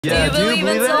Yeah, do you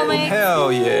believe in soulmates?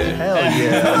 Hell yeah. Hell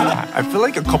yeah. I feel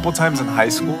like a couple times in high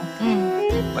school,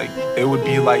 like it would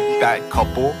be like that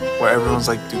couple where everyone's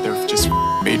like, dude, they're just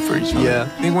made for each other. Yeah.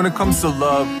 I think when it comes to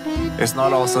love, it's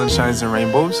not all sunshines and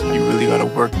rainbows. You really gotta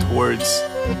work towards,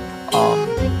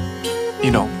 you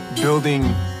know, building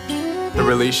the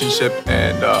relationship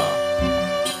and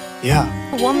yeah.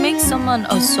 What makes someone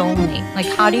a soulmate? Like,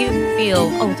 how do you feel,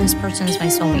 oh, this person is my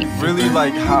soulmate? Really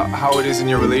like how it is in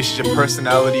your relationship,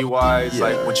 personality-wise,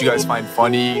 like what you guys find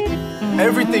funny,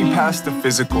 everything past the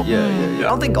physical. Yeah. I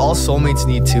don't think all soulmates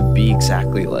need to be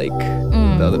exactly like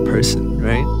the other person,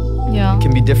 right? Yeah. It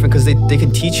can be different because they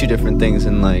can teach you different things,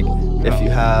 and like if you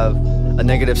have a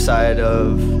negative side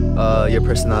of your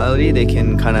personality, they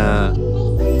can kind of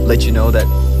let you know that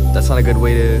that's not a good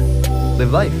way to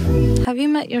live life. Have you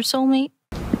met your soulmate?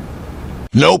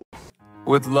 Nope.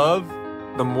 With love,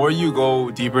 the more you go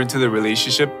deeper into the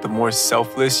relationship, the more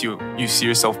selfless you see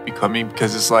yourself becoming,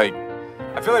 because it's like,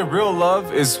 I feel like real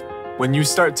love is when you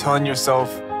start telling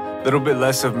yourself a little bit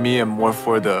less of me and more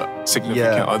for the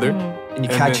significant other. And you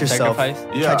catch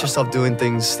yourself doing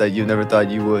things that you never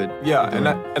thought you would. Yeah,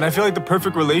 and I feel like the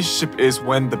perfect relationship is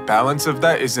when the balance of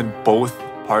that is in both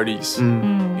parties.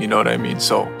 You know what I mean?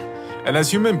 So, and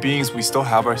as human beings, we still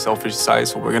have our selfish side,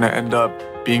 so we're gonna end up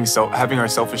being having our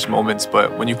selfish moments.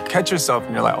 But when you catch yourself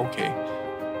and you're like, okay,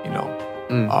 you know,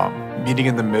 meeting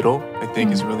in the middle, I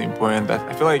think is really important. That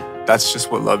I feel like that's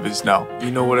just what love is now. You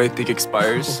know what I think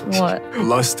expires? What?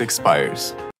 Lust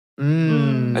expires.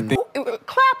 I think.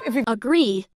 Clap if you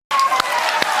agree. I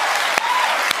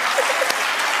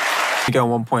think at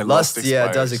one point, lust expires. Yeah,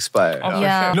 it does expire.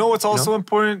 Yeah. You know what's also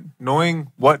important?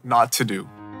 Knowing what not to do,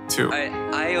 too.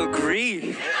 I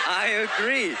agree.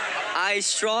 I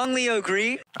strongly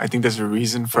agree. I think there's a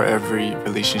reason for every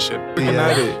relationship. Looking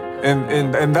at it.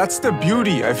 And that's the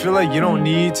beauty. I feel like you don't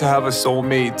need to have a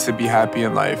soulmate to be happy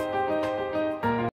in life.